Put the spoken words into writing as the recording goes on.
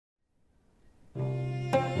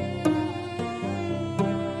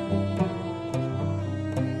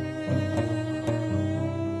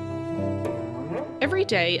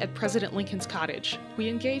day at President Lincoln's Cottage, we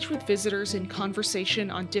engage with visitors in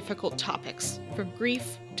conversation on difficult topics, from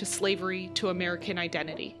grief to slavery to American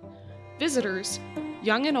identity. Visitors,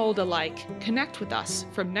 young and old alike, connect with us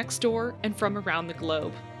from next door and from around the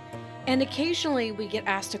globe. And occasionally we get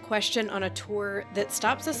asked a question on a tour that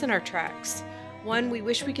stops us in our tracks, one we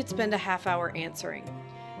wish we could spend a half hour answering.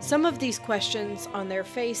 Some of these questions on their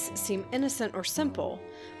face seem innocent or simple,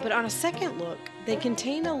 but on a second look, they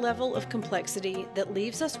contain a level of complexity that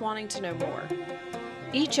leaves us wanting to know more.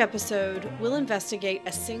 Each episode will investigate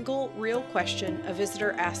a single real question a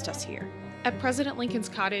visitor asked us here. At President Lincoln's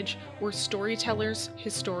Cottage, we're storytellers,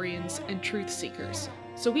 historians, and truth seekers.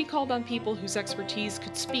 So we called on people whose expertise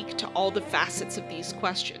could speak to all the facets of these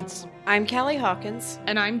questions. I'm Callie Hawkins.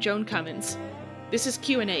 And I'm Joan Cummins. This is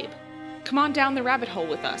Q&Abe. Come on down the rabbit hole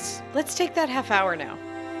with us. Let's take that half hour now.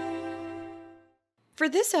 For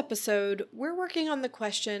this episode, we're working on the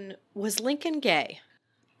question, was Lincoln gay?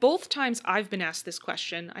 Both times I've been asked this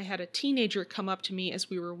question, I had a teenager come up to me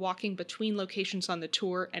as we were walking between locations on the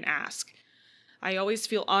tour and ask. I always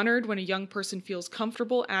feel honored when a young person feels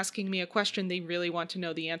comfortable asking me a question they really want to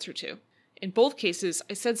know the answer to. In both cases,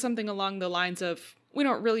 I said something along the lines of, we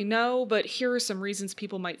don't really know, but here are some reasons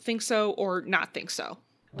people might think so or not think so.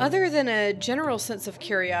 Other than a general sense of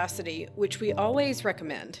curiosity, which we always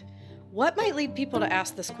recommend, what might lead people to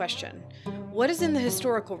ask this question? What is in the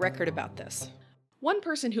historical record about this? One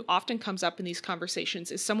person who often comes up in these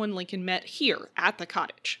conversations is someone Lincoln met here at the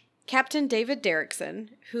cottage. Captain David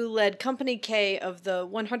Derrickson, who led Company K of the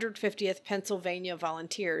 150th Pennsylvania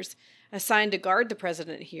Volunteers, assigned to guard the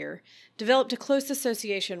president here, developed a close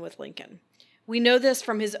association with Lincoln. We know this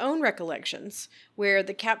from his own recollections, where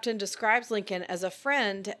the captain describes Lincoln as a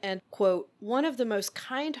friend and, quote, one of the most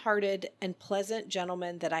kind-hearted and pleasant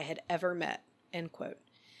gentlemen that I had ever met, end quote.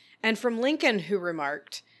 And from Lincoln, who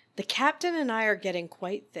remarked, the captain and I are getting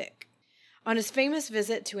quite thick. On his famous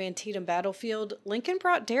visit to Antietam Battlefield, Lincoln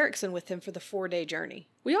brought Derrickson with him for the 4-day journey.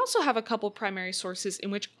 We also have a couple primary sources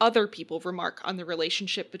in which other people remark on the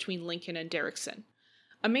relationship between Lincoln and Derrickson.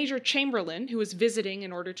 A Major Chamberlain, who was visiting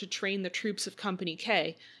in order to train the troops of Company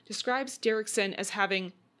K, describes Derrickson as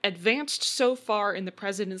having advanced so far in the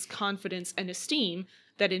president's confidence and esteem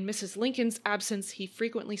that in Mrs. Lincoln's absence he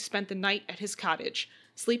frequently spent the night at his cottage,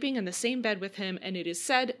 sleeping in the same bed with him and, it is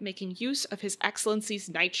said, making use of His Excellency's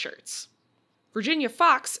nightshirts. Virginia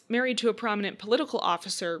Fox, married to a prominent political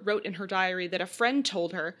officer, wrote in her diary that a friend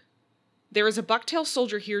told her, "There is a bucktail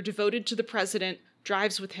soldier here devoted to the president,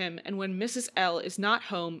 drives with him, and when Mrs. L is not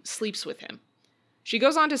home, sleeps with him." She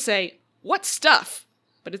goes on to say, "What stuff!"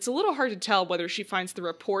 But it's a little hard to tell whether she finds the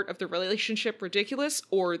report of the relationship ridiculous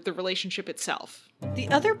or the relationship itself. The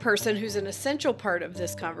other person who's an essential part of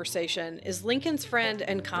this conversation is Lincoln's friend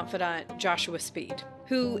and confidant, Joshua Speed,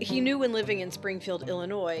 who he knew when living in Springfield,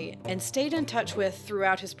 Illinois, and stayed in touch with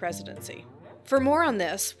throughout his presidency. For more on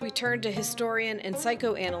this, we turn to historian and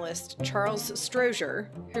psychoanalyst Charles Strozier,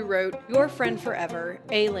 who wrote Your Friend Forever,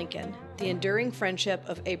 A. Lincoln, The Enduring Friendship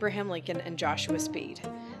of Abraham Lincoln and Joshua Speed,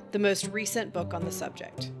 the most recent book on the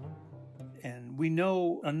subject. And we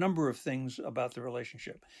know a number of things about the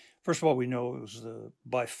relationship. First of all, we know it was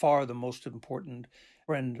by far the most important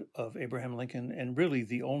friend of Abraham Lincoln and really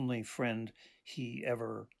the only friend he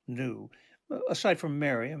ever knew. Aside from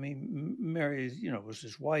Mary, I mean, Mary, was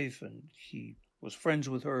his wife and he was friends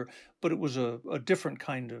with her, but it was a different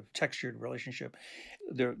kind of textured relationship.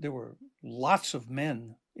 There were lots of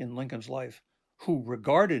men in Lincoln's life who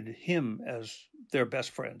regarded him as their best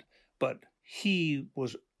friend, but he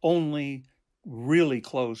was only really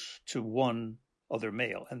close to one other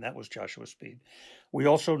male, and that was Joshua Speed. We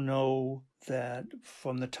also know that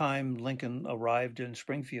from the time Lincoln arrived in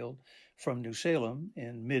Springfield from New Salem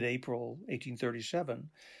in mid-April 1837,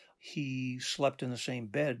 he slept in the same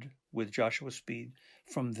bed with Joshua Speed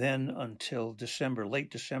from then until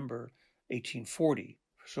late December 1840.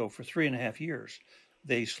 So for 3.5 years,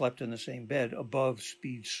 they slept in the same bed above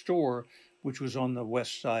Speed's store, which was on the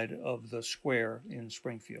west side of the square in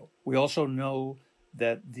Springfield. We also know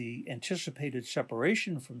that the anticipated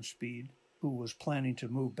separation from Speed, who was planning to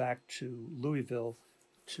move back to Louisville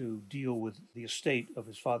to deal with the estate of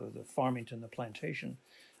his father, the Farmington, the plantation,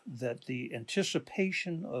 that the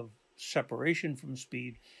anticipation of separation from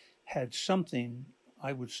Speed had something,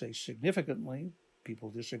 I would say significantly,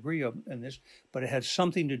 people disagree on this, but it had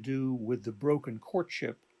something to do with the broken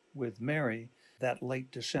courtship with Mary that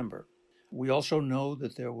late December. We also know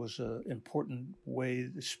that there was an important way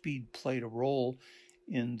the Speed played a role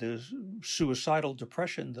in the suicidal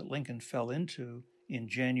depression that Lincoln fell into in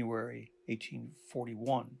January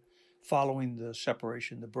 1841, following the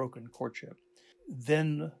separation, the broken courtship.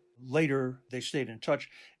 Then Later, they stayed in touch.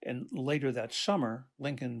 And later that summer,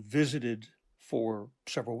 Lincoln visited for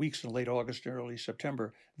several weeks in late August and early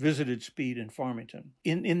September, visited Speed in Farmington.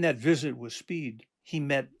 In that visit with Speed, he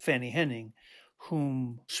met Fanny Henning,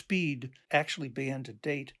 whom Speed actually began to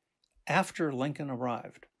date after Lincoln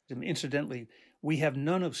arrived. And incidentally, we have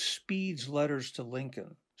none of Speed's letters to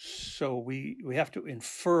Lincoln, so we have to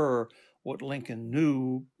infer what Lincoln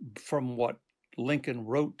knew from what Lincoln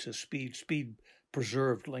wrote to Speed. Speed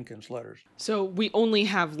preserved Lincoln's letters. So we only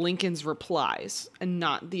have Lincoln's replies and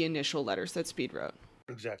not the initial letters that Speed wrote.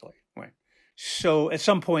 Exactly, right. So at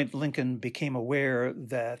some point, Lincoln became aware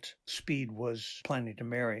that Speed was planning to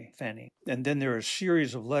marry Fanny. And then there are a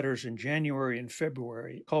series of letters in January and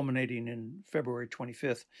February, culminating in February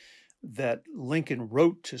 25th, that Lincoln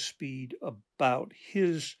wrote to Speed about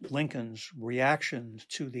Lincoln's reactions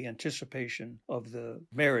to the anticipation of the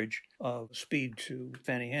marriage of Speed to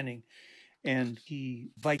Fanny Henning. And he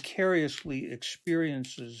vicariously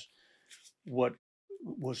experiences what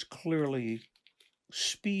was clearly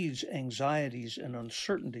Speed's anxieties and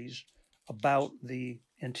uncertainties about the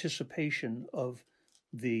anticipation of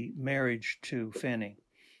the marriage to Fanny.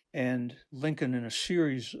 And Lincoln, in a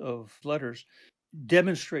series of letters,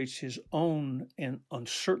 demonstrates his own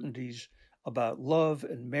uncertainties about love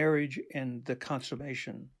and marriage and the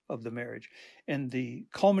consummation of the marriage. And the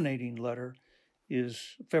culminating letter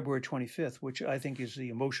is February 25th, which I think is the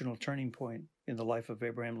emotional turning point in the life of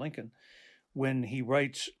Abraham Lincoln, when he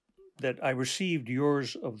writes that I received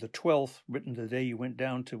yours of the 12th, written the day you went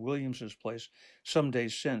down to Williams's place some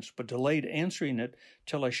days since, but delayed answering it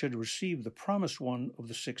till I should receive the promised one of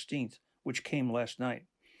the 16th, which came last night.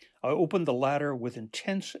 I opened the latter with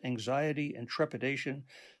intense anxiety and trepidation,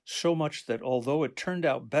 so much that although it turned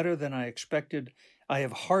out better than I expected, I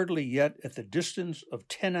have hardly yet at the distance of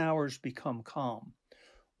 10 hours become calm.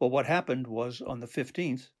 Well, what happened was on the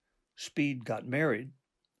 15th, Speed got married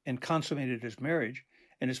and consummated his marriage,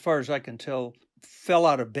 and as far as I can tell, fell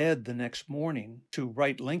out of bed the next morning to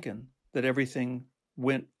write Lincoln that everything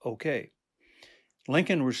went okay.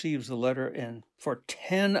 Lincoln receives the letter, and for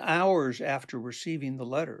 10 hours after receiving the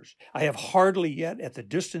letters, I have hardly yet at the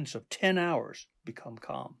distance of 10 hours become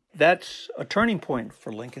calm. That's a turning point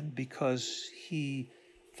for Lincoln because he,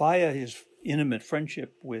 via his intimate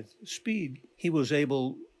friendship with Speed, he was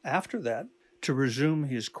able, after that, to resume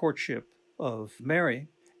his courtship of Mary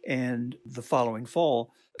and the following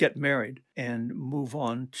fall get married and move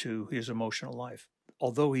on to his emotional life.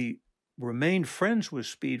 Although he remained friends with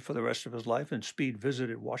Speed for the rest of his life, and Speed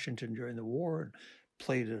visited Washington during the war and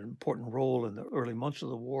played an important role in the early months of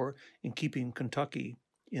the war in keeping Kentucky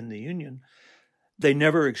in the Union, they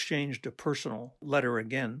never exchanged a personal letter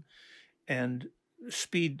again, and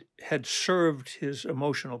Speed had served his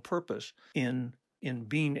emotional purpose in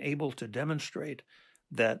being able to demonstrate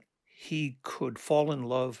that he could fall in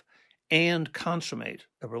love and consummate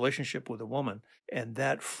a relationship with a woman, and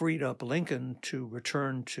that freed up Lincoln to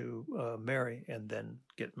return to Mary and then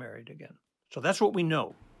get married again. So that's what we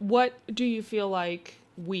know. What do you feel like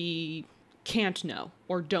we can't know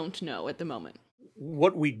or don't know at the moment?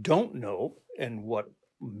 What we don't know, and what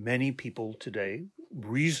many people today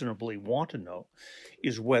reasonably want to know,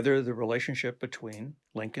 is whether the relationship between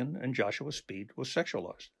Lincoln and Joshua Speed was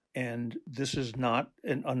sexualized. And this is not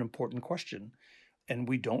an unimportant question, and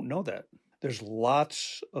we don't know that. There's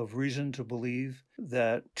lots of reason to believe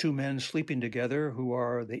that two men sleeping together who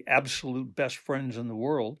are the absolute best friends in the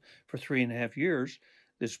world for 3.5 years,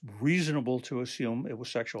 it's reasonable to assume it was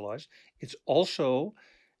sexualized. It's also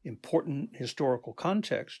important historical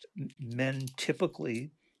context. Men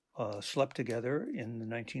typically slept together in the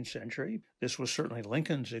 19th century. This was certainly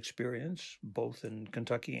Lincoln's experience, both in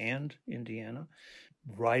Kentucky and Indiana.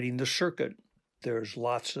 Riding the circuit, there's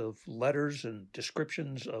lots of letters and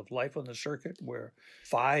descriptions of life on the circuit where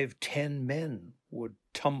 5-10 men would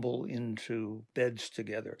tumble into beds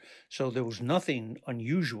together. So there was nothing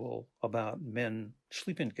unusual about men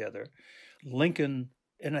sleeping together. Lincoln,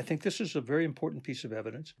 and I think this is a very important piece of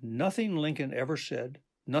evidence, nothing Lincoln ever said,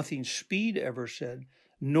 nothing Speed ever said,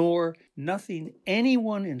 nor nothing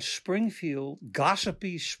anyone in Springfield,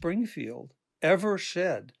 gossipy Springfield, ever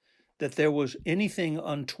said that there was anything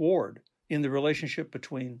untoward in the relationship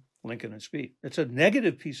between Lincoln and Speed. It's a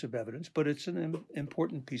negative piece of evidence, but it's an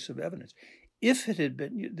important piece of evidence. If it had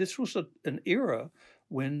been, this was an era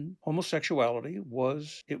when homosexuality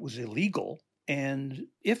was illegal, and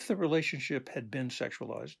if the relationship had been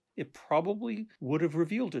sexualized, it probably would have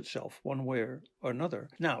revealed itself one way or another.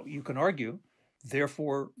 Now, you can argue,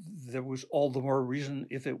 therefore, there was all the more reason,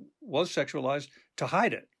 if it was sexualized, to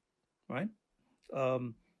hide it, right?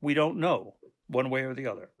 We don't know one way or the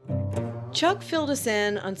other. Chuck filled us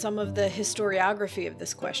in on some of the historiography of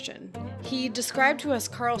this question. He described to us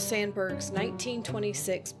Carl Sandburg's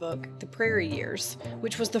 1926 book, The Prairie Years,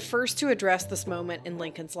 which was the first to address this moment in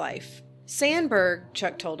Lincoln's life. Sandburg,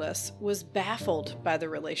 Chuck told us, was baffled by the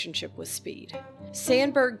relationship with Speed.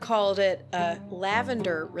 Sandburg called it a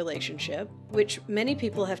lavender relationship, which many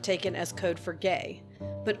people have taken as code for gay.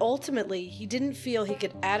 But ultimately, he didn't feel he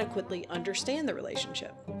could adequately understand the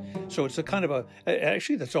relationship. So it's a kind of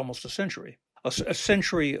actually that's almost a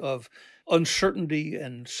century of uncertainty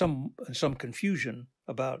and some confusion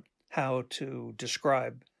about how to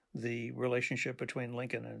describe the relationship between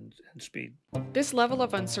Lincoln and Speed. This level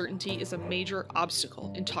of uncertainty is a major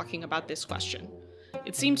obstacle in talking about this question.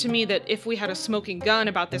 It seemed to me that if we had a smoking gun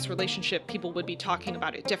about this relationship, people would be talking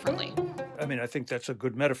about it differently. I mean, I think that's a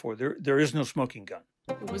good metaphor. There is no smoking gun.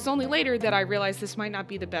 It was only later that I realized this might not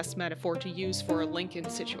be the best metaphor to use for a Lincoln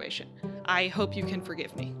situation. I hope you can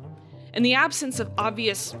forgive me. In the absence of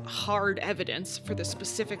obvious, hard evidence for the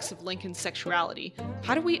specifics of Lincoln's sexuality,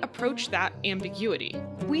 how do we approach that ambiguity?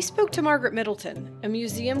 We spoke to Margaret Middleton, a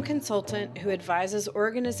museum consultant who advises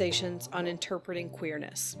organizations on interpreting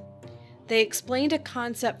queerness. They explained a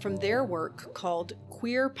concept from their work called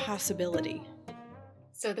queer possibility.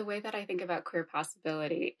 So the way that I think about queer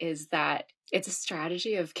possibility is that it's a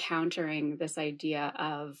strategy of countering this idea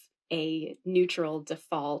of a neutral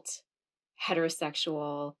default,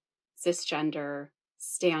 heterosexual, cisgender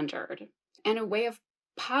standard, and a way of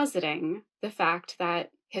positing the fact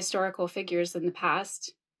that historical figures in the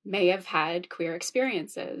past may have had queer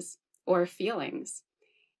experiences or feelings.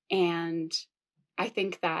 And I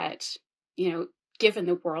think that, given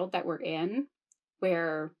the world that we're in,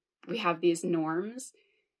 where we have these norms,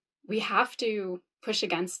 we have to push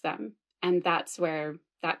against them. And that's where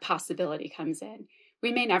that possibility comes in.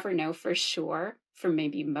 We may never know for sure for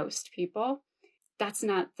maybe most people. That's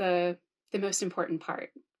not the most important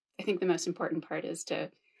part. I think the most important part is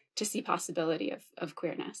to see possibility of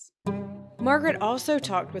queerness. Margaret also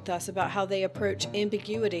talked with us about how they approach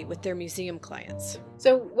ambiguity with their museum clients.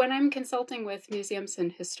 So when I'm consulting with museums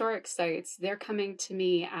and historic sites, they're coming to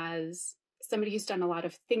me as somebody who's done a lot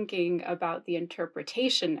of thinking about the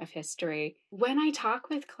interpretation of history. When I talk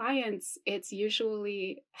with clients, they're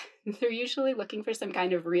usually looking for some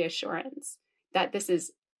kind of reassurance that this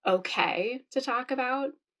is okay to talk about,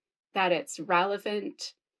 that it's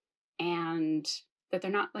relevant, and that they're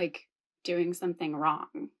not doing something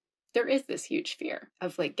wrong. There is this huge fear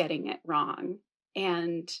of getting it wrong.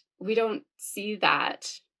 And we don't see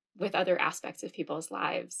that with other aspects of people's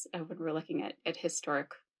lives when we're looking at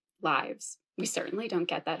historic lives. We certainly don't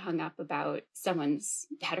get that hung up about someone's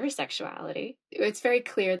heterosexuality. It's very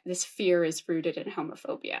clear this fear is rooted in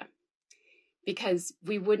homophobia, because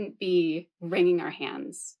we wouldn't be wringing our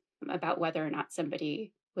hands about whether or not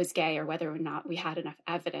somebody was gay or whether or not we had enough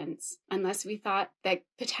evidence unless we thought that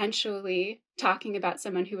potentially talking about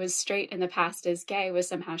someone who was straight in the past as gay was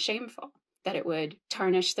somehow shameful, that it would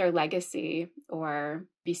tarnish their legacy or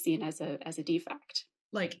be seen as a defect.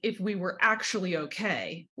 If we were actually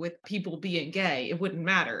okay with people being gay, it wouldn't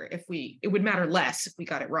matter it would matter less if we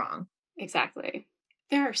got it wrong. Exactly.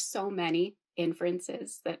 There are so many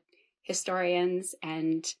inferences that historians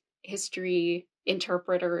and history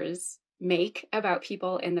interpreters make about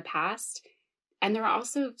people in the past. And there are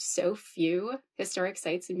also so few historic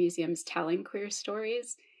sites and museums telling queer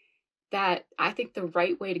stories that I think the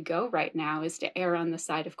right way to go right now is to err on the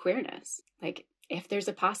side of queerness. If there's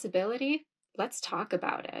a possibility, let's talk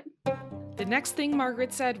about it. The next thing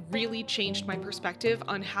Margaret said really changed my perspective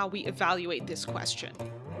on how we evaluate this question.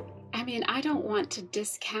 I mean, I don't want to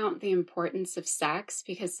discount the importance of sex,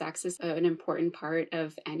 because sex is an important part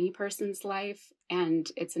of any person's life, and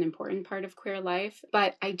it's an important part of queer life.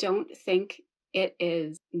 But I don't think it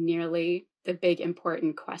is nearly the big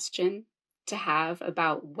important question to have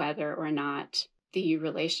about whether or not the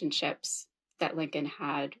relationships that Lincoln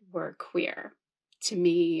had were queer. To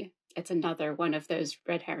me, it's another one of those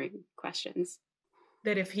red herring questions.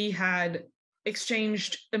 That if he had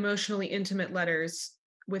exchanged emotionally intimate letters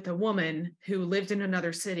with a woman who lived in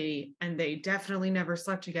another city and they definitely never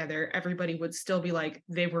slept together, everybody would still be like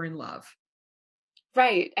they were in love.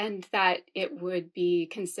 Right, and that it would be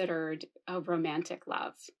considered a romantic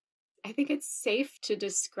love. I think it's safe to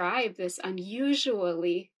describe this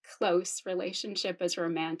unusually close relationship as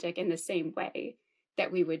romantic in the same way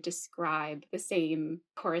that we would describe the same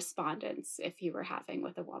correspondence if you were having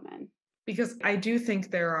with a woman. Because I do think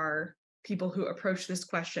there are people who approach this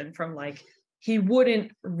question from he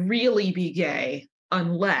wouldn't really be gay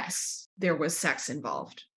unless there was sex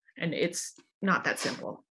involved. And it's not that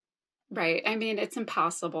simple. Right. I mean, it's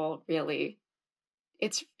impossible, really,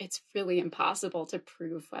 it's really impossible to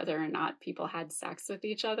prove whether or not people had sex with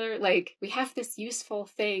each other. Like, we have this useful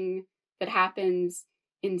thing that happens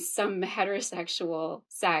in some heterosexual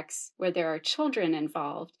sex where there are children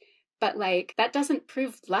involved, but like that doesn't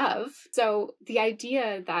prove love. So the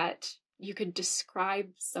idea that you could describe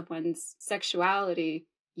someone's sexuality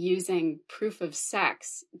using proof of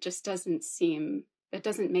sex just doesn't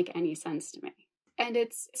make any sense to me. And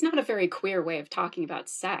it's not a very queer way of talking about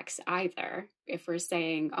sex either. If we're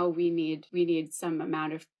saying, oh, we need some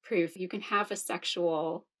amount of proof, you can have a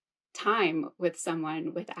sexual time with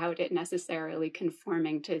someone without it necessarily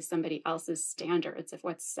conforming to somebody else's standards of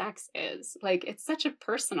what sex is. Like, it's such a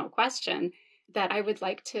personal question that I would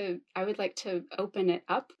like to open it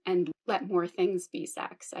up and let more things be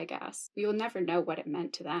sex, I guess. We will never know what it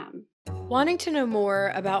meant to them. Wanting to know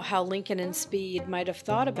more about how Lincoln and Speed might have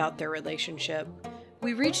thought about their relationship,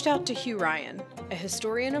 we reached out to Hugh Ryan, a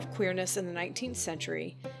historian of queerness in the 19th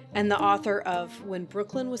century and the author of When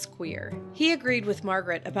Brooklyn Was Queer. He agreed with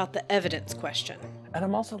Margaret about the evidence question. And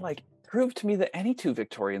I'm also like, prove to me that any two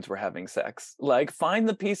Victorians were having sex. Like, find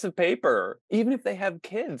the piece of paper. Even if they have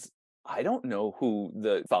kids, I don't know who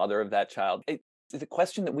the father of that child. It's a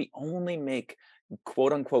question that we only make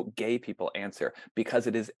quote unquote gay people answer because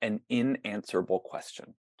it is an unanswerable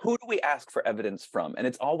question. Who do we ask for evidence from? And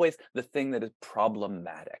it's always the thing that is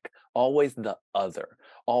problematic, always the other,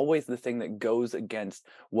 always the thing that goes against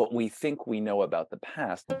what we think we know about the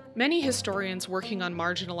past. Many historians working on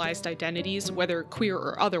marginalized identities, whether queer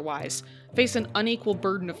or otherwise, face an unequal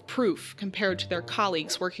burden of proof compared to their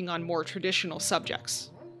colleagues working on more traditional subjects.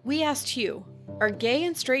 We asked Hugh, are gay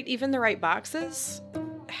and straight even the right boxes?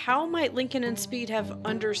 How might Lincoln and Speed have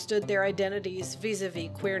understood their identities vis-a-vis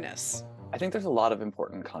queerness? I think there's a lot of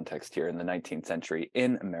important context here in the 19th century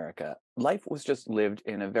in America. Life was just lived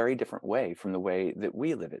in a very different way from the way that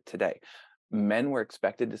we live it today. Men were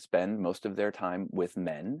expected to spend most of their time with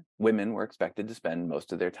men. Women were expected to spend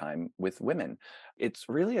most of their time with women. It's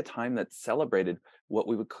really a time that celebrated what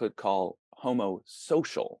we could call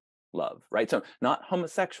homosocial love, right? So not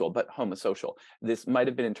homosexual, but homosocial. This might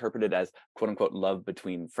have been interpreted as quote unquote love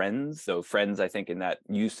between friends. So friends, I think in that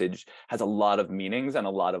usage has a lot of meanings and a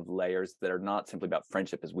lot of layers that are not simply about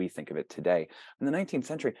friendship as we think of it today. In the 19th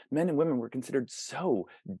century, men and women were considered so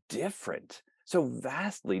different, so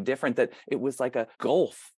vastly different that it was like a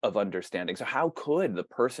gulf of understanding. So how could the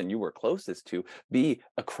person you were closest to be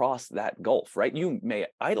across that gulf, right? You may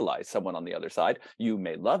idolize someone on the other side. You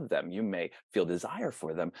may love them. You may feel desire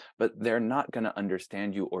for them, but they're not going to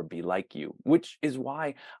understand you or be like you, which is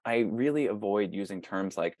why I really avoid using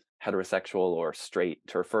terms like heterosexual or straight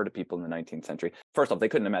to refer to people in the 19th century. First off, they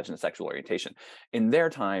couldn't imagine a sexual orientation. In their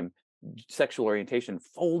time, sexual orientation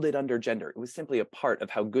folded under gender. It was simply a part of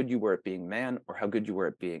how good you were at being man or how good you were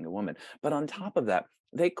at being a woman. But on top of that,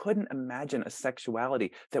 they couldn't imagine a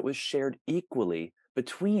sexuality that was shared equally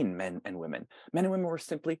between men and women. Men and women were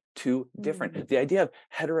simply too different. The idea of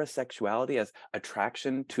heterosexuality as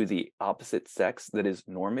attraction to the opposite sex that is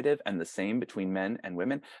normative and the same between men and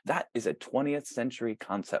women, that is a 20th century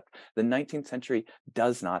concept. The 19th century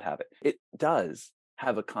does not have it. It does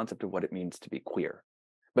have a concept of what it means to be queer,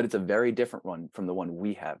 but it's a very different one from the one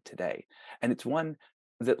we have today. And it's one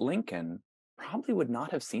that Lincoln probably would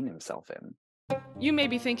not have seen himself in. You may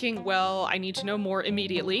be thinking, well, I need to know more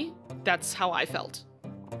immediately. That's how I felt.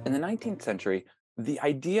 In the 19th century, the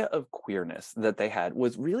idea of queerness that they had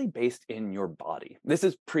was really based in your body. This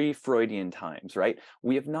is pre-Freudian times, right?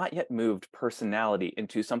 We have not yet moved personality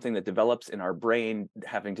into something that develops in our brain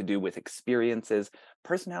having to do with experiences.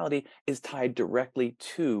 Personality is tied directly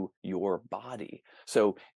to your body.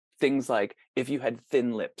 So things like if you had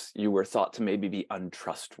thin lips, you were thought to maybe be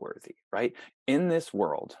untrustworthy, right? In this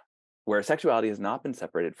world, where sexuality has not been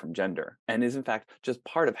separated from gender and is in fact just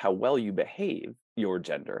part of how well you behave, your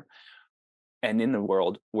gender, and in the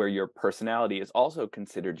world where your personality is also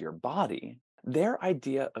considered your body, their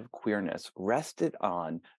idea of queerness rested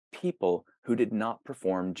on people who did not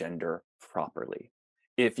perform gender properly.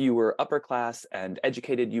 If you were upper class and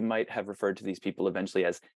educated, you might have referred to these people eventually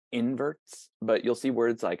as inverts, but you'll see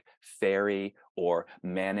words like fairy or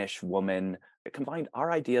mannish woman. It combined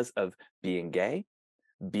our ideas of being gay,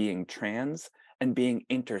 being trans, and being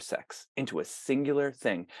intersex into a singular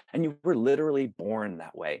thing. And you were literally born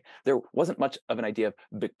that way. There wasn't much of an idea of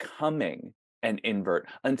becoming an invert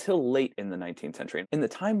until late in the 19th century. In the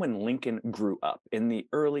time when Lincoln grew up, in the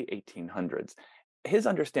early 1800s, his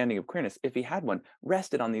understanding of queerness, if he had one,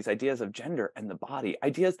 rested on these ideas of gender and the body,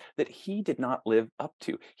 ideas that he did not live up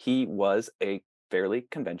to. He was a fairly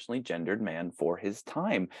conventionally gendered man for his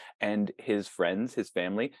time. And his friends, his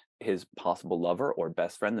family, his possible lover or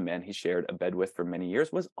best friend, the man he shared a bed with for many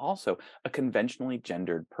years, was also a conventionally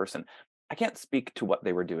gendered person. I can't speak to what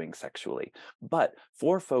they were doing sexually, but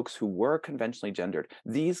for folks who were conventionally gendered,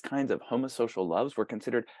 these kinds of homosocial loves were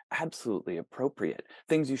considered absolutely appropriate,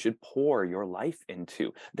 things you should pour your life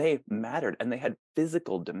into. They mattered and they had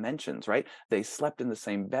physical dimensions, right? They slept in the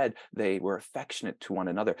same bed, they were affectionate to one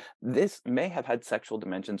another. This may have had sexual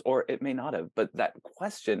dimensions or it may not have, but that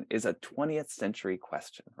question is a 20th century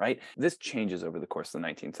question, right? This changes over the course of the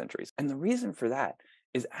 19th centuries. And the reason for that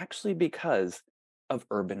is actually because of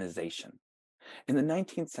urbanization. In the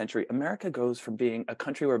 19th century, America goes from being a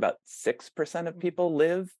country where about 6% of people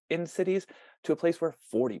live in cities to a place where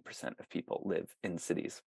 40% of people live in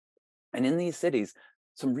cities. And in these cities,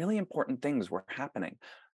 some really important things were happening.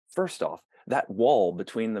 First off, that wall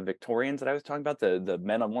between the Victorians that I was talking about, the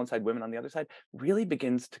men on one side, women on the other side, really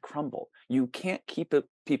begins to crumble. You can't keep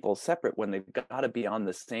people separate when they've got to be on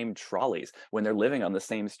the same trolleys, when they're living on the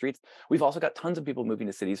same streets. We've also got tons of people moving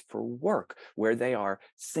to cities for work, where they are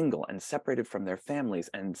single and separated from their families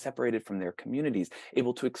and separated from their communities,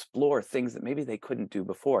 able to explore things that maybe they couldn't do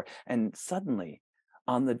before. And suddenly,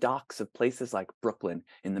 on the docks of places like Brooklyn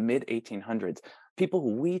in the mid 1800s, people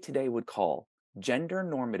who we today would call gender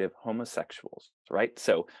normative homosexuals, right?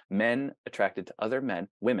 So men attracted to other men,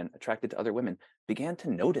 women attracted to other women, began to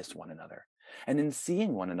notice one another. And in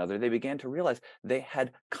seeing one another, they began to realize they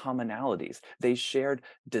had commonalities. They shared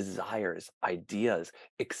desires, ideas,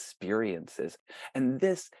 experiences. And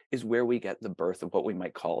this is where we get the birth of what we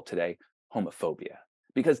might call today homophobia.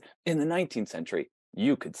 Because in the 19th century,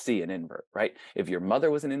 you could see an invert, right? If your mother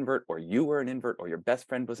was an invert, or you were an invert, or your best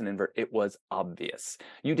friend was an invert, it was obvious.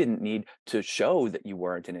 You didn't need to show that you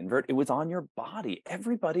weren't an invert. It was on your body.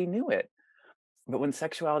 Everybody knew it. But when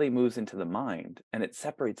sexuality moves into the mind and it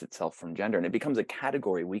separates itself from gender and it becomes a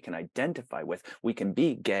category we can identify with, we can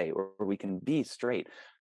be gay or we can be straight.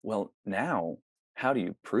 Well, now, how do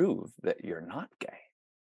you prove that you're not gay?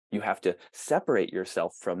 You have to separate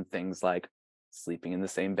yourself from things like sleeping in the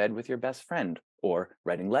same bed with your best friend, or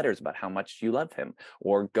writing letters about how much you love him,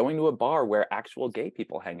 or going to a bar where actual gay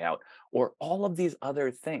people hang out, or all of these other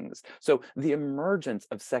things. So the emergence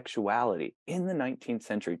of sexuality in the 19th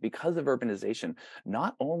century, because of urbanization,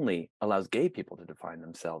 not only allows gay people to define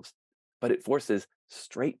themselves, but it forces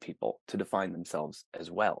straight people to define themselves as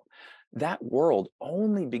well. That world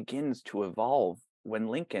only begins to evolve when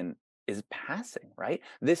Lincoln is passing, right?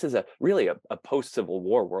 This is really a post-Civil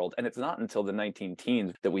War world, and it's not until the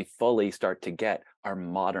 19-teens that we fully start to get our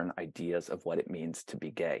modern ideas of what it means to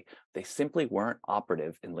be gay. They simply weren't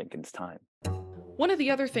operative in Lincoln's time. One of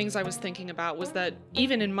the other things I was thinking about was that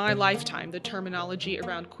even in my lifetime, the terminology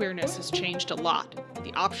around queerness has changed a lot.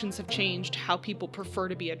 The options have changed, how people prefer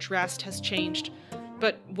to be addressed has changed.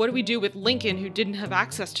 But what do we do with Lincoln, who didn't have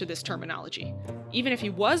access to this terminology? Even if he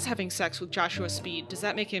was having sex with Joshua Speed, does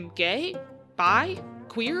that make him gay? Bi?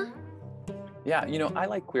 Queer? Yeah, I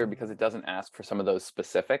like queer because it doesn't ask for some of those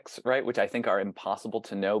specifics, right? Which I think are impossible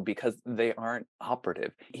to know because they aren't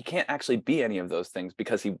operative. He can't actually be any of those things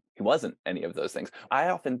because he wasn't any of those things. I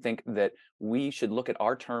often think that we should look at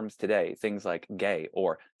our terms today, things like gay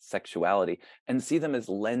or sexuality, and see them as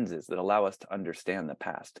lenses that allow us to understand the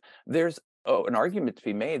past. There's an argument to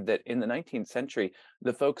be made that in the 19th century,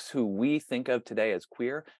 the folks who we think of today as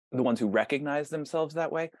queer, the ones who recognize themselves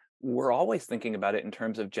that way, we're always thinking about it in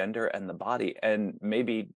terms of gender and the body. And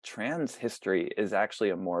maybe trans history is actually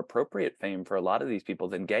a more appropriate fame for a lot of these people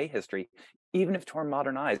than gay history, even if to our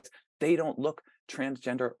modern eyes, they don't look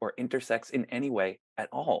transgender or intersex in any way at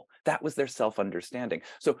all. That was their self-understanding.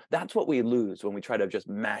 So that's what we lose when we try to just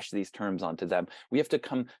mash these terms onto them. We have to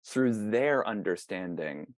come through their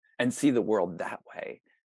understanding and see the world that way.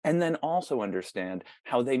 And then also understand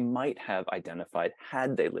how they might have identified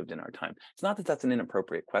had they lived in our time. It's not that that's an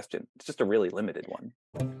inappropriate question. It's just a really limited one.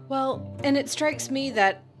 Well, and it strikes me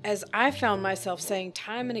that as I found myself saying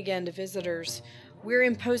time and again to visitors, we're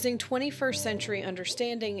imposing 21st century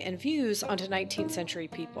understanding and views onto 19th century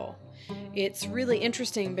people. It's really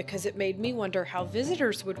interesting because it made me wonder how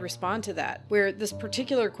visitors would respond to that, where this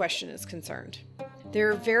particular question is concerned.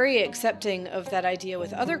 They're very accepting of that idea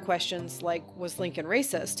with other questions like, was Lincoln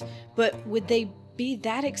racist? But would they be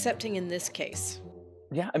that accepting in this case?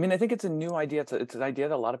 Yeah, I mean, I think it's a new idea. It's an idea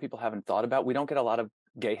that a lot of people haven't thought about. We don't get a lot of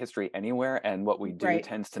gay history anywhere, and what we do Right.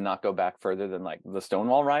 tends to not go back further than like the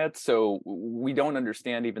Stonewall riots. So we don't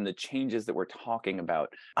understand even the changes that we're talking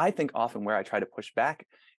about. I think often where I try to push back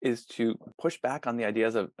is to push back on the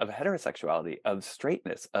ideas of heterosexuality, of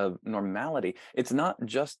straightness, of normality. It's not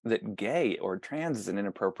just that gay or trans is an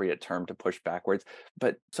inappropriate term to push backwards,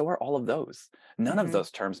 but so are all of those. None of Hmm. those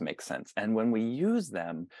terms make sense. And when we use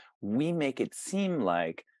them, we make it seem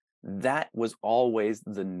like that was always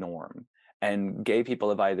the norm. And gay people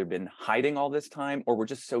have either been hiding all this time or were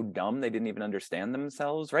just so dumb they didn't even understand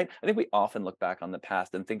themselves, right? I think we often look back on the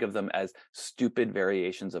past and think of them as stupid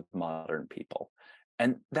variations of modern people.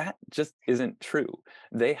 And that just isn't true.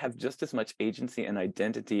 They have just as much agency and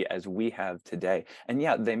identity as we have today. And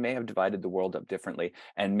yeah, they may have divided the world up differently.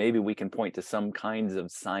 And maybe we can point to some kinds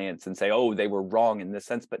of science and say, oh, they were wrong in this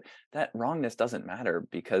sense. But that wrongness doesn't matter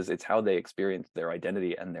because it's how they experience their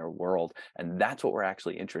identity and their world. And that's what we're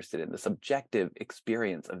actually interested in, the subjective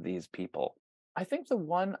experience of these people. I think the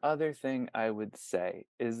one other thing I would say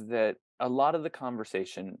is that a lot of the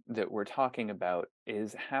conversation that we're talking about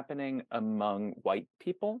is happening among white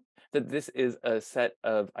people, that this is a set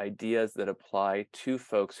of ideas that apply to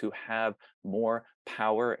folks who have more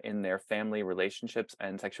power in their family relationships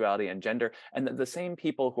and sexuality and gender, and that the same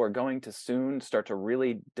people who are going to soon start to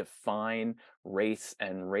really define race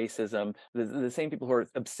and racism, the same people who are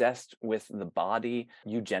obsessed with the body,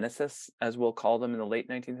 eugenicists, as we'll call them in the late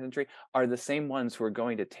 19th century, are the same ones who are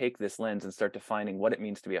going to take this lens and start defining what it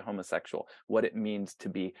means to be a homosexual, what it means to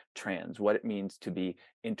be trans, what it means to be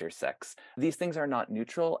intersex. These things are not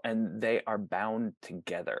neutral and they are bound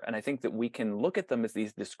together. And I think that we can look at them as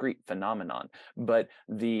these discrete phenomenon, but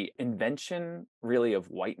the invention really of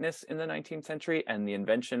whiteness in the 19th century and the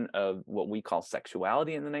invention of what we call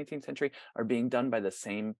sexuality in the 19th century are being done by the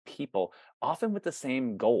same people, often with the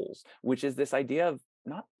same goals, which is this idea of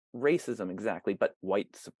not racism exactly, but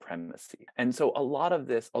white supremacy. And so a lot of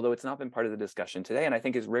this, although it's not been part of the discussion today, and I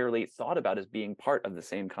think is rarely thought about as being part of the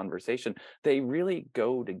same conversation, they really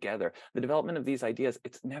go together. The development of these ideas,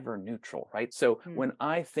 it's never neutral, right? So when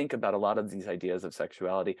I think about a lot of these ideas of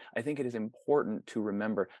sexuality, I think it is important to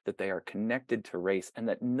remember that they are connected to race and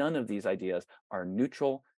that none of these ideas are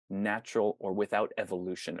neutral, natural, or without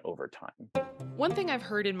evolution over time. One thing I've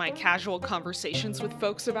heard in my casual conversations with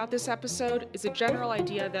folks about this episode is a general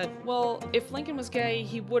idea that, well, if Lincoln was gay,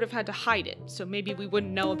 he would have had to hide it, so maybe we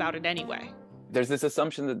wouldn't know about it anyway. There's this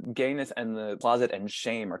assumption that gayness and the closet and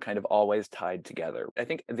shame are kind of always tied together. I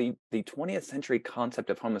think the 20th century concept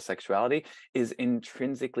of homosexuality is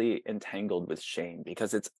intrinsically entangled with shame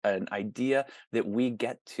because it's an idea that we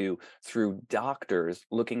get to through doctors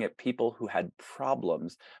looking at people who had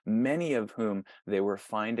problems, many of whom they were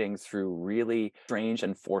finding through really strange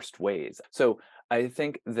and forced ways. So I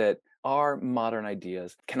think that our modern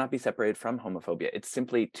ideas cannot be separated from homophobia. It's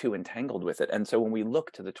simply too entangled with it. And so when we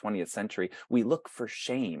look to the 20th century, we look for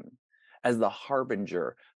shame as the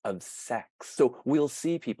harbinger of sex. So we'll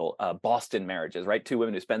see people, Boston marriages, right? Two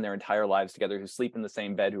women who spend their entire lives together, who sleep in the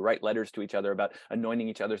same bed, who write letters to each other about anointing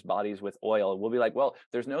each other's bodies with oil. We'll be like, well,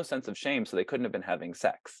 there's no sense of shame, so they couldn't have been having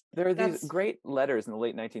sex. There are these great letters in the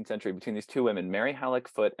late 19th century between these two women, Mary Halleck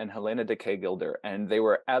Foote and Helena de Kay Gilder, and they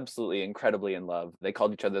were absolutely incredibly in love. They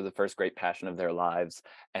called each other the first great passion of their lives,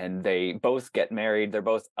 and they both get married. They're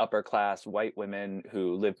both upper class white women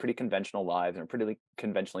who live pretty conventional lives and are pretty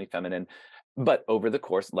conventionally feminine. But over the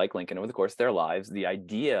course, like Lincoln, over the course of their lives, the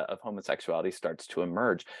idea of homosexuality starts to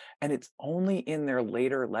emerge. And it's only in their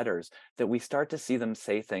later letters that we start to see them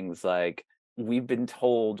say things like, we've been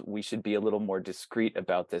told we should be a little more discreet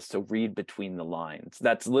about this, so read between the lines.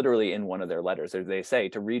 That's literally in one of their letters. They say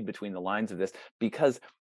to read between the lines of this because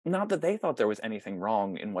not that they thought there was anything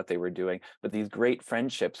wrong in what they were doing, but these great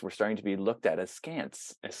friendships were starting to be looked at as scant,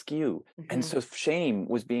 askew. And so shame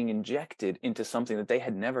was being injected into something that they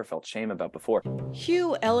had never felt shame about before.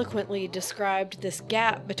 Hugh eloquently described this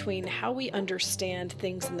gap between how we understand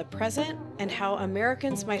things in the present and how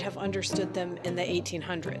Americans might have understood them in the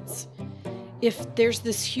 1800s. If there's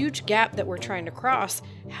this huge gap that we're trying to cross,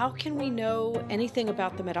 how can we know anything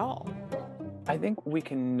about them at all? I think we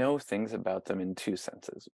can know things about them in two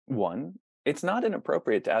senses. One, it's not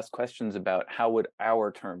inappropriate to ask questions about how would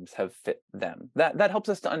our terms have fit them. That helps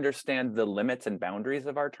us to understand the limits and boundaries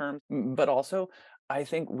of our terms, but also I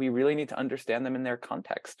think we really need to understand them in their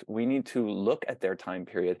context. We need to look at their time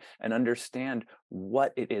period and understand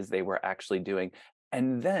what it is they were actually doing.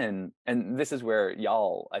 And then, and this is where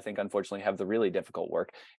y'all, I think, unfortunately, have the really difficult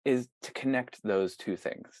work, is to connect those two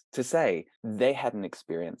things. To say they had an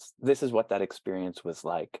experience. This is what that experience was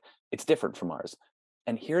like. It's different from ours.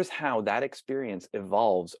 And here's how that experience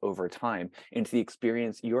evolves over time into the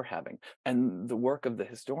experience you're having. And the work of the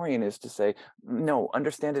historian is to say, no,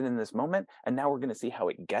 understand it in this moment. And now we're going to see how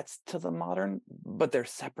it gets to the modern, but they're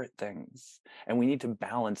separate things. And we need to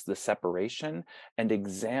balance the separation and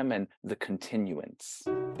examine the continuance.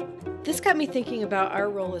 This got me thinking about our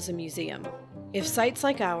role as a museum. If sites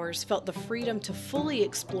like ours felt the freedom to fully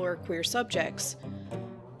explore queer subjects,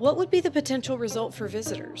 what would be the potential result for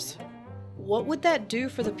visitors? What would that do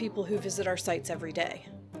for the people who visit our sites every day?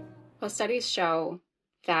 Well, studies show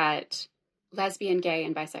that lesbian, gay,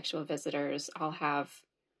 and bisexual visitors all have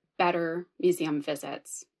better museum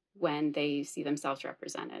visits when they see themselves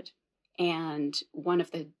represented. And one of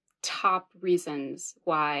the top reasons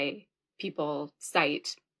why people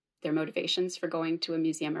cite their motivations for going to a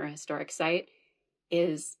museum or a historic site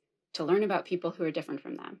is to learn about people who are different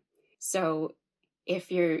from them. So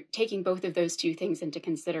if you're taking both of those two things into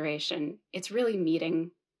consideration, it's really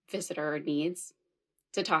meeting visitor needs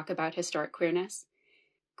to talk about historic queerness.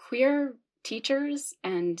 Queer teachers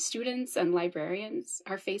and students and librarians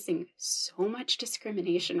are facing so much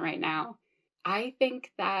discrimination right now. I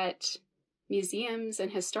think that museums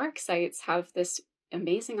and historic sites have this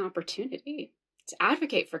amazing opportunity to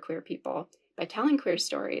advocate for queer people by telling queer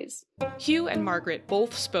stories. Hugh and Margaret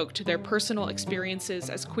both spoke to their personal experiences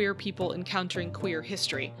as queer people encountering queer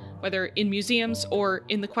history, whether in museums or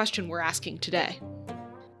in the question we're asking today.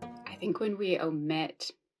 I think when we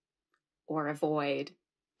omit or avoid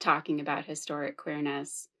talking about historic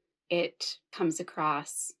queerness, it comes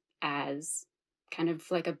across as kind of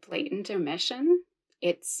like a blatant omission.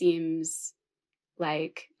 It seems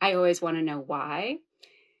like I always want to know why.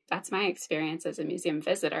 That's my experience as a museum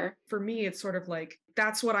visitor. For me, it's sort of like,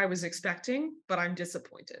 that's what I was expecting, but I'm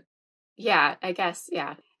disappointed. Yeah, I guess,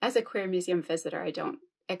 yeah. As a queer museum visitor, I don't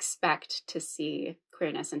expect to see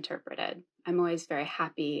queerness interpreted. I'm always very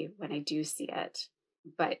happy when I do see it.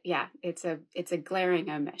 But yeah, it's a glaring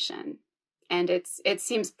omission. And it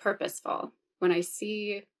seems purposeful. When I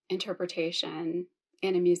see interpretation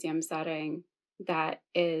in a museum setting that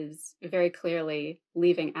is very clearly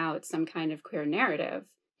leaving out some kind of queer narrative,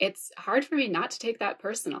 it's hard for me not to take that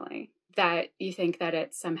personally, that you think that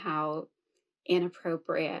it's somehow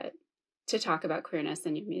inappropriate to talk about queerness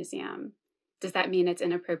in your museum. Does that mean it's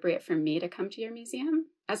inappropriate for me to come to your museum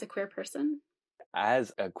as a queer person?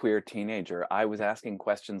 As a queer teenager, I was asking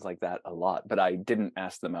questions like that a lot, but I didn't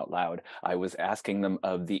ask them out loud. I was asking them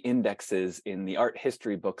of the indexes in the art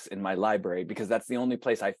history books in my library, because that's the only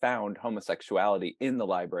place I found homosexuality in the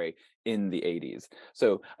library in the 80s.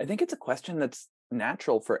 So I think it's a question that's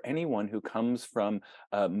natural for anyone who comes from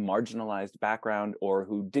a marginalized background or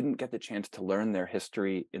who didn't get the chance to learn their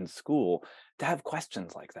history in school to have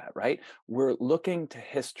questions like that, right? We're looking to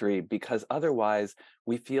history because otherwise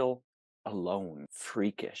we feel alone,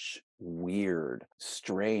 freakish, weird,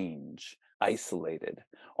 strange, isolated.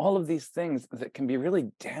 All of these things that can be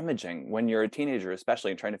really damaging when you're a teenager, especially,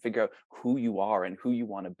 and trying to figure out who you are and who you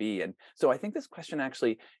want to be. And so I think this question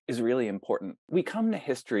actually is really important. We come to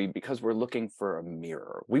history because we're looking for a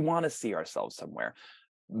mirror. We want to see ourselves somewhere.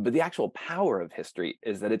 But the actual power of history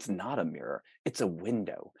is that it's not a mirror, it's a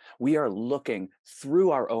window. We are looking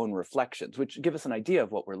through our own reflections, which give us an idea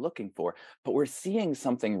of what we're looking for, but we're seeing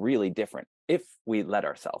something really different if we let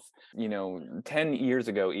ourselves. 10 years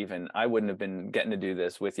ago, even, I wouldn't have been getting to do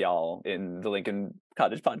this with y'all in the Lincoln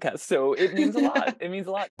Cottage podcast. So it means a lot. It means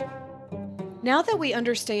a lot. Now that we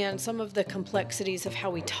understand some of the complexities of how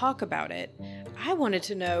we talk about it, I wanted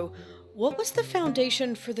to know, what was the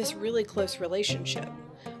foundation for this really close relationship?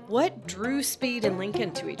 What drew Speed and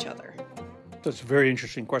Lincoln to each other? That's a very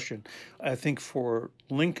interesting question. I think for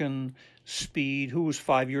Lincoln, Speed, who was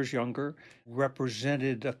 5 years younger,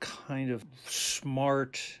 represented a kind of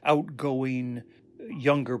smart, outgoing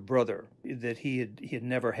younger brother that he had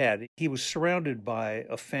never had. He was surrounded by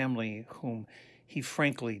a family whom he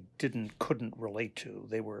frankly couldn't relate to.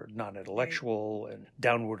 They were non-intellectual and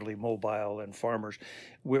downwardly mobile and farmers,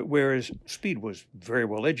 whereas Speed was very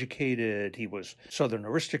well educated. He was Southern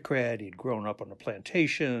aristocrat. He'd grown up on a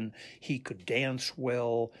plantation. He could dance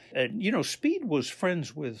well. And, Speed was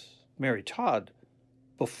friends with Mary Todd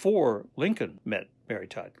before Lincoln met Mary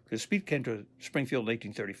Todd, because Speed came to Springfield in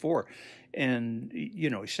 1834, and he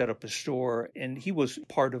set up his store, and he was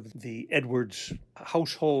part of the Edwards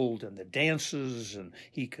household and the dances, and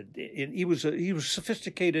he was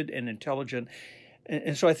sophisticated and intelligent,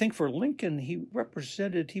 and so I think for Lincoln he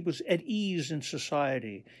was at ease in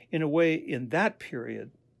society in a way in that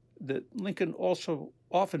period that Lincoln also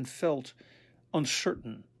often felt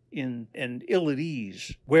uncertain and ill at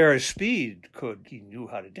ease, whereas Speed could. He knew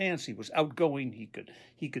how to dance. He was outgoing.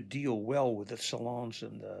 He could deal well with the salons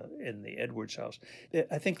in the Edwards house.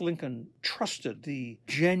 I think Lincoln trusted the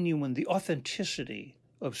authenticity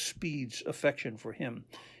of Speed's affection for him,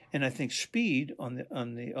 and I think Speed, on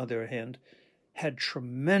the other hand, had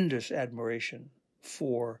tremendous admiration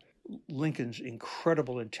for Lincoln's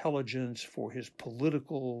incredible intelligence, for his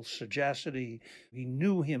political sagacity. He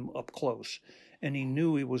knew him up close, and he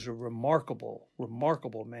knew he was a remarkable,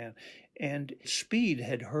 remarkable man. And Speed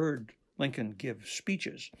had heard Lincoln give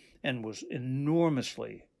speeches and was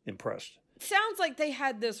enormously impressed. Sounds like they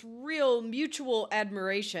had this real mutual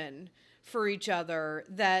admiration for each other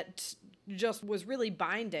that just was really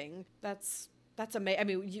binding. That's amazing. I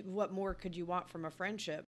mean, what more could you want from a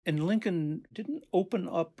friendship? And Lincoln didn't open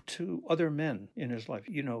up to other men in his life.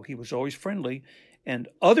 You know, he was always friendly, and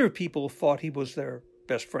other people thought he was their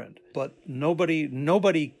best friend. But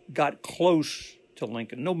nobody got close to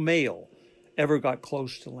Lincoln. No male ever got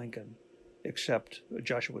close to Lincoln except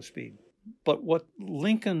Joshua Speed. But what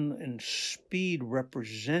Lincoln and Speed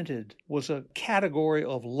represented was a category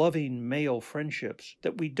of loving male friendships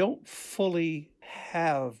that we don't fully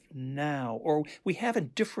have now, or we have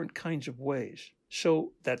in different kinds of ways.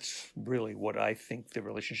 So that's really what I think the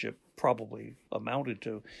relationship probably amounted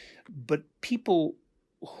to. But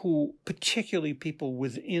particularly people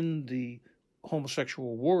within the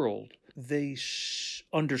homosexual world, they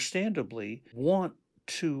understandably want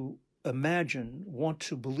to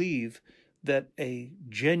believe that a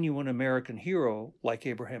genuine American hero like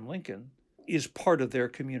Abraham Lincoln is part of their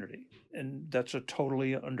community. And that's a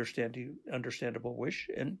totally understandable wish.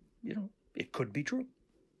 And, you know, it could be true,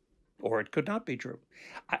 or it could not be true.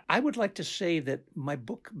 I would like to say that my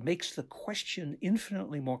book makes the question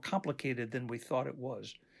infinitely more complicated than we thought it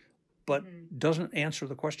was, but doesn't answer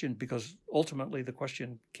the question, because ultimately the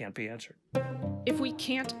question can't be answered. If we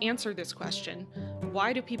can't answer this question,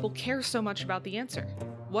 why do people care so much about the answer?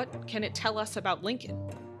 What can it tell us about Lincoln?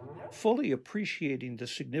 Fully appreciating the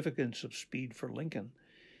significance of Speed for Lincoln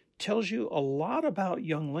tells you a lot about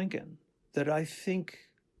young Lincoln that I think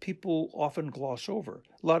people often gloss over.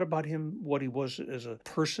 A lot about him, what he was as a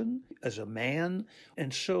person, as a man.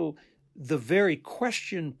 And so the very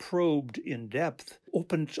question probed in depth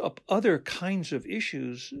opens up other kinds of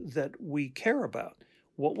issues that we care about.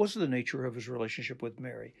 What was the nature of his relationship with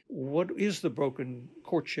Mary? What is the broken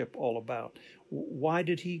courtship all about? Why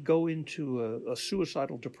did he go into a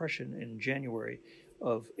suicidal depression in January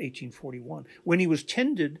of 1841? When he was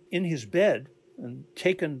tended in his bed and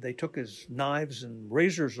they took his knives and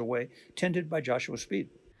razors away, tended by Joshua Speed.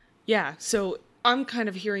 Yeah, so I'm kind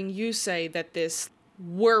of hearing you say that this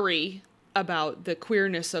worry about the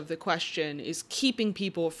queerness of the question is keeping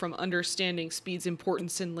people from understanding Speed's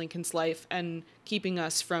importance in Lincoln's life and keeping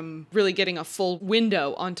us from really getting a full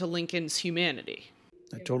window onto Lincoln's humanity.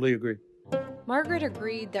 I totally agree. Margaret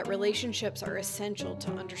agreed that relationships are essential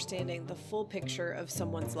to understanding the full picture of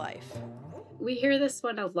someone's life. We hear this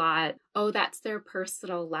one a lot. Oh, that's their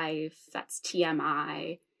personal life. That's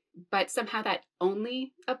TMI. But somehow that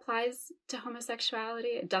only applies to homosexuality.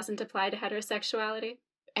 It doesn't apply to heterosexuality.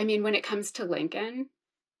 I mean, when it comes to Lincoln,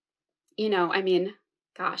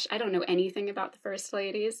 gosh, I don't know anything about the first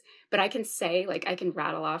ladies, but I can say, I can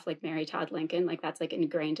rattle off Mary Todd Lincoln, that's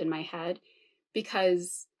ingrained in my head,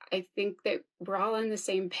 because I think that we're all on the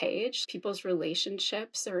same page. People's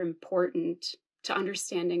relationships are important to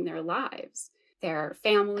understanding their lives. Their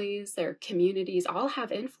families, their communities all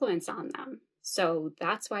have influence on them. So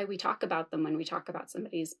that's why we talk about them when we talk about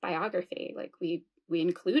somebody's biography. We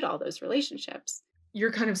include all those relationships.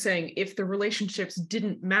 You're kind of saying if the relationships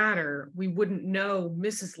didn't matter, we wouldn't know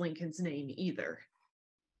Mrs. Lincoln's name either.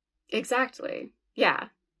 Exactly. Yeah.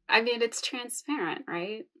 I mean, it's transparent,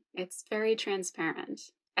 right? It's very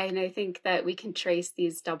transparent. And I think that we can trace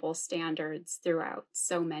these double standards throughout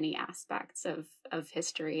so many aspects of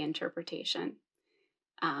history interpretation.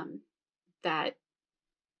 That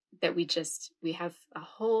we have a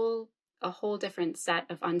whole different set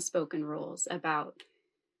of unspoken rules about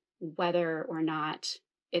whether or not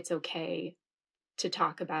it's okay to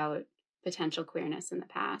talk about potential queerness in the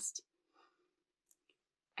past.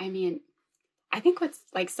 I mean, I think what's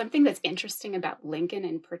something that's interesting about Lincoln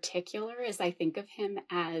in particular is I think of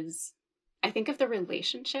the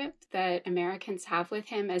relationship that Americans have with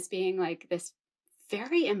him as being this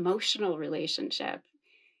very emotional relationship,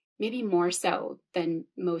 maybe more so than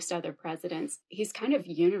most other presidents. He's kind of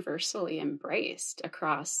universally embraced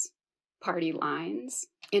across party lines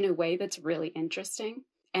in a way that's really interesting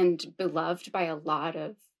and beloved by a lot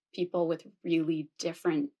of people with really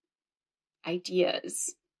different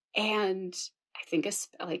ideas. And I think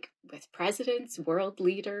like with presidents, world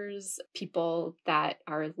leaders, people that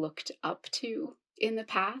are looked up to in the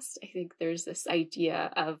past, I think there's this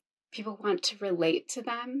idea of people want to relate to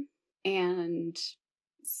them and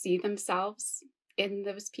see themselves in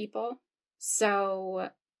those people. So,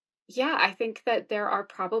 yeah, I think that there are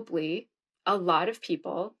probably a lot of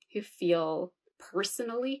people who feel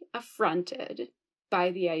personally affronted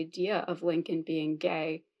by the idea of Lincoln being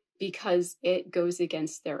gay because it goes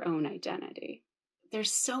against their own identity.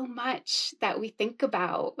 There's so much that we think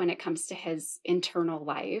about when it comes to his internal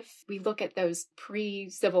life. We look at those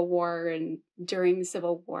pre-Civil War and during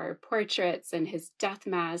Civil War portraits and his death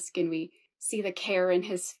mask, and we see the care in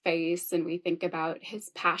his face, and we think about his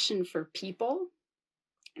passion for people.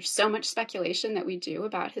 There's so much speculation that we do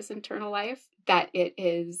about his internal life that it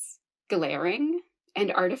is glaring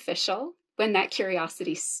and artificial when that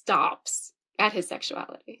curiosity stops at his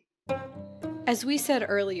sexuality. As we said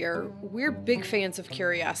earlier, we're big fans of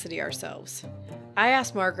curiosity ourselves. I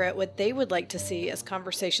asked Margaret what they would like to see as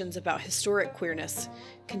conversations about historic queerness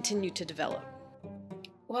continue to develop.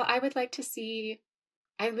 Well, I would like to see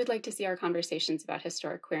our conversations about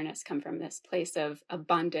historic queerness come from this place of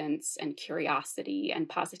abundance and curiosity and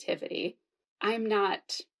positivity. I'm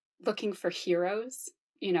not looking for heroes,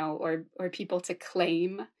 or people to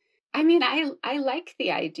claim. I mean, I like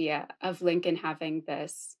the idea of Lincoln having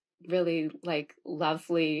this really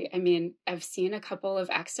lovely. I mean, I've seen a couple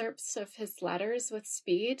of excerpts of his letters with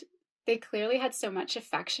Speed. They clearly had so much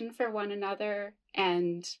affection for one another,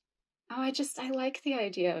 and I like the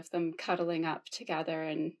idea of them cuddling up together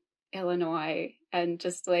in Illinois and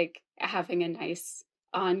just having a nice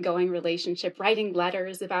ongoing relationship, writing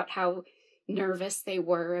letters about how nervous they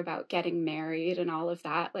were about getting married and all of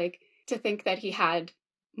that. To think that he had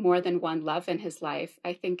more than one love in his life,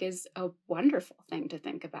 I think is a wonderful thing to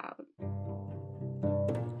think about.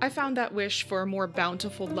 I found that wish for a more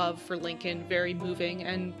bountiful love for Lincoln very moving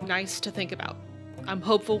and nice to think about. I'm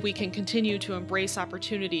hopeful we can continue to embrace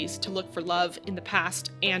opportunities to look for love in the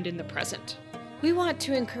past and in the present. We want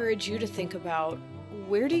to encourage you to think about,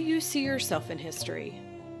 where do you see yourself in history?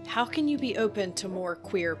 How can you be open to more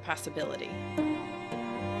queer possibility?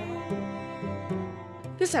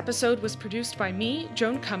 This episode was produced by me,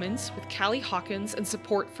 Joan Cummins, with Callie Hawkins and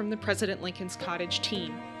support from the President Lincoln's Cottage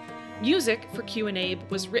team. Music for Q&Abe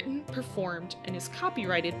was written, performed, and is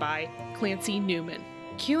copyrighted by Clancy Newman.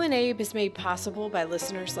 Q&Abe is made possible by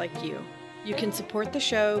listeners like you. You can support the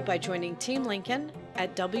show by joining Team Lincoln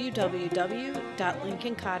at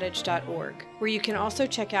www.lincolncottage.org, where you can also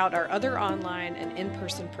check out our other online and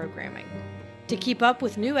in-person programming. To keep up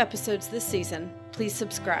with new episodes this season, please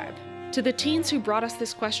subscribe. To the teens who brought us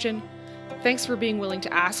this question, thanks for being willing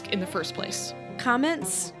to ask in the first place.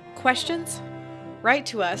 Comments? Questions? Write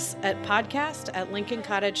to us at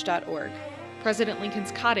podcast@lincolncottage.org. President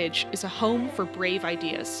Lincoln's Cottage is a home for brave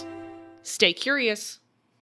ideas. Stay curious.